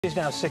It's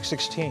now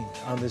 6:16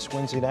 on this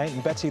Wednesday night.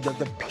 And Betsy,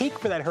 the peak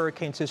for that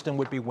hurricane system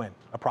would be when,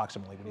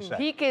 approximately, would you say?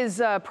 Peak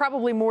is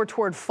probably more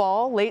toward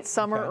fall, late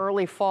summer,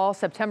 early fall.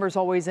 September is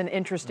always an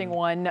interesting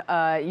one,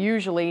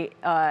 usually.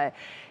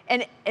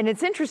 And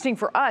it's interesting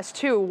for us,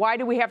 too. Why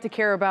do we have to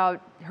care about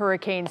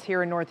hurricanes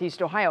here in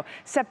Northeast Ohio?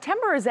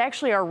 September is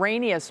actually our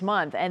rainiest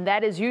month, and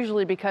that is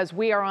usually because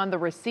we are on the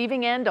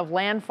receiving end of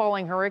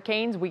landfalling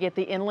hurricanes. We get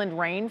the inland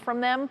rain from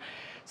them.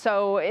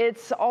 So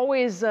it's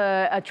always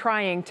a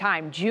trying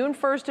time. June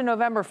 1st to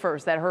November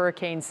 1st, that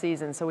hurricane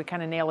season. So we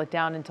kind of nail it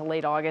down into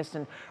late August,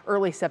 and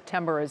early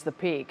September is the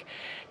peak.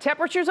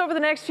 Temperatures over the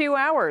next few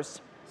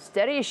hours,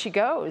 steady as she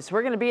goes.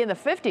 We're going to be in the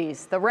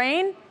 50s. The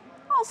rain,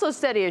 also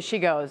steady as she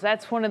goes.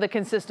 That's one of the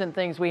consistent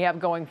things we have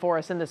going for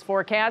us in this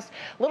forecast.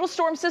 Little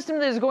storm system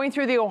that is going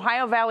through the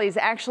Ohio Valley is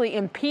actually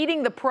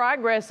impeding the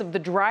progress of the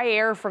dry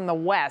air from the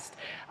west.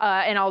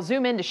 And I'll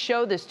zoom in to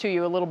show this to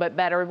you a little bit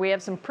better. We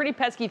have some pretty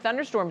pesky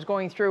thunderstorms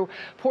going through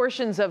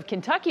portions of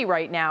Kentucky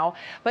right now.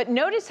 But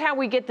notice how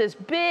we get this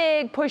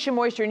big push of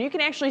moisture. And you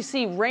can actually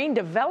see rain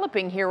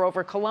developing here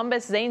over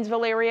Columbus,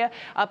 Zanesville area,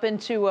 up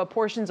into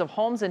portions of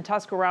Holmes and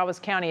Tuscarawas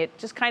County. It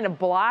just kind of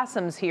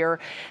blossoms here.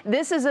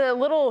 This is a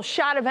little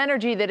shot of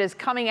energy that is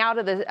coming out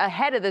of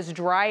ahead of this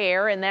dry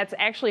air, and that's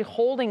actually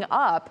holding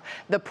up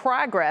the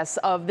progress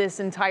of this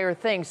entire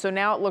thing. So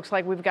now it looks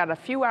like we've got a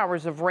few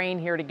hours of rain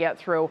here to get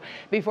through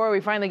before we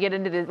finally get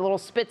into the little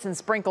spits and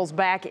sprinkles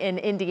back in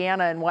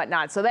Indiana and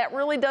whatnot. So that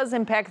really does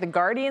impact the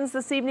Guardians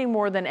this evening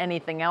more than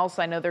anything else.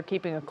 I know they're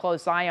keeping a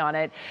close eye on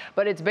it,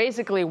 but it's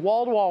basically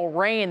wall-to-wall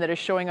rain that is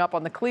showing up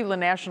on the Cleveland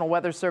National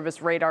Weather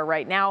Service radar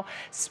right now.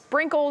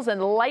 Sprinkles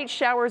and light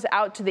showers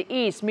out to the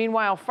east.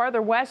 Meanwhile,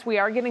 farther west, we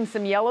are getting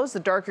some yellows, the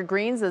darker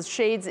greens, as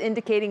shades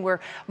indicating we're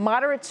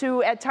moderate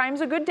to, at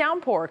times, a good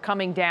downpour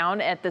coming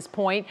down at this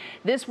point.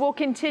 This will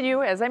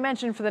continue, as I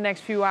mentioned, for the next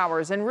few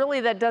hours. And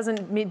really, that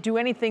doesn't do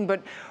anything but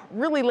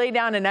really lay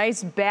down a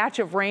nice batch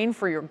of rain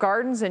for your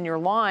gardens and your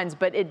lawns,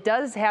 but it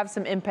does have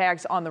some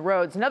impacts on the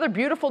roads. Another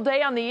beautiful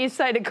day on the east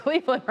side of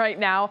Cleveland right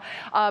now,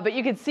 but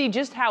you can see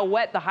just how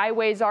wet the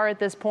highways are at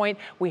this point.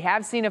 We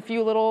have seen a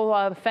few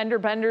little fender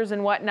benders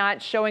and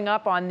whatnot showing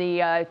up on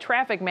the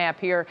traffic map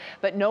here,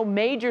 but no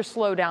major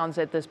slowdowns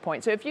at this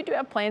point. So if you do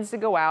have plans to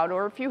go out,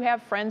 or if you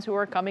have friends who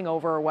are coming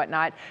over or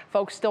whatnot,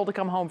 folks still to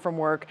come home from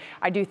work,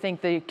 I do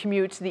think the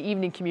commute, the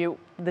evening commute,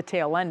 the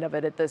tail end of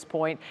it at this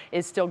point,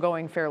 is still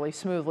going fairly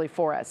smoothly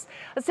for us.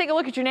 Let's take a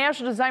look at your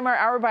National Designer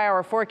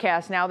hour-by-hour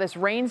forecast now. This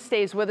rain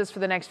stays with us for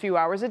the next few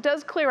hours. It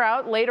does clear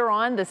out later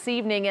on this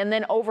evening, and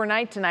then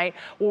overnight tonight,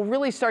 we'll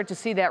really start to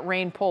see that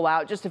rain pull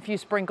out. Just a few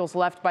sprinkles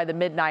left by the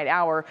midnight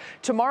hour.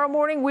 Tomorrow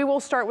morning, we will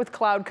start with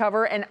cloud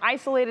cover. An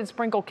isolated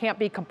sprinkle can't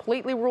be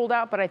completely ruled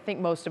out, but I think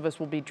most of us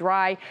will be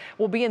dry.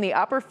 We'll be in the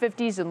upper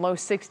 50s and low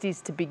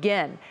 60s to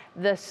begin.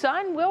 The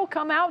sun will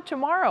come out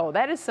tomorrow.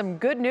 That is some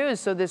good news.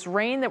 So this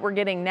rain that we're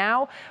getting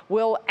now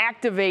will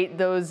activate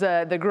those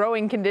the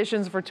growing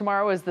conditions for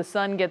tomorrow as the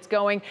sun gets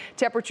going.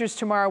 Temperatures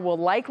tomorrow will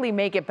likely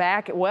make it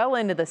back well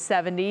into the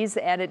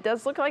 70s, and it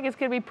does look like it's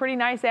going to be a pretty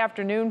nice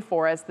afternoon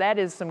for us. That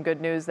is some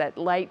good news. That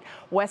light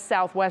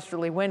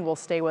west-southwesterly wind will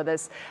stay with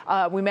us.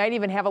 We might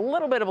even have a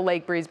little bit of a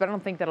lake breeze, but I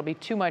don't think that'll be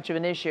too much of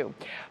an issue.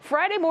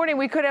 Friday morning,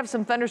 we could have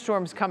some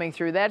thunderstorms coming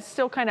through. That's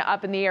still kind of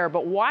up in the air,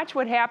 but watch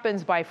what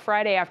happens by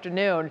Friday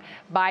afternoon.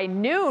 By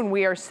noon,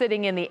 we are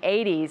sitting in the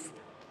 80s.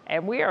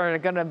 And we are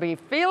going to be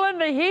feeling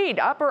the heat,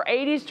 upper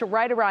 80s to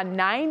right around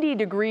 90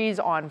 degrees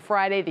on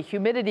Friday, the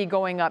humidity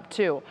going up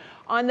too.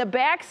 On the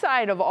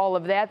backside of all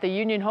of that, the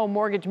Union Home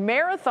Mortgage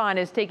Marathon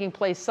is taking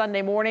place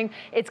Sunday morning.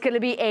 It's going to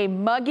be a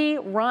muggy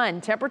run.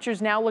 Temperatures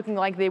now looking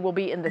like they will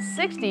be in the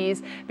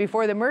 60s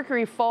before the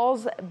mercury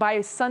falls by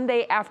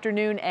Sunday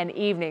afternoon and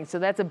evening. So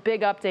that's a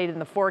big update in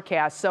the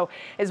forecast. So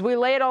as we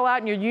lay it all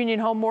out in your Union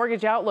Home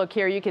Mortgage outlook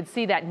here, you can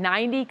see that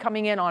 90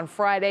 coming in on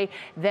Friday.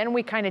 Then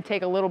we kind of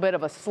take a little bit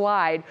of a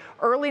slide.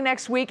 Early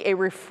next week, a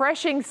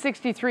refreshing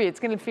 63. It's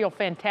going to feel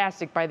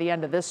fantastic by the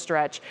end of this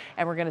stretch.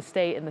 And we're going to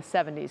stay in the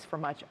 70s for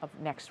much of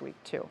next week,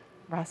 too.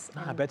 Russ?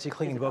 Betsy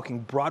Kling invoking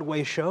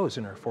Broadway shows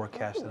in her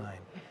forecast tonight.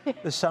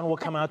 The sun will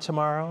come out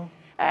tomorrow.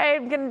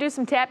 I'm going to do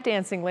some tap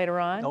dancing later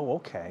on. Oh,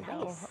 okay.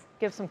 I'll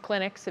give some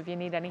clinics if you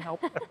need any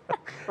help.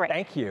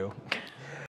 Thank you.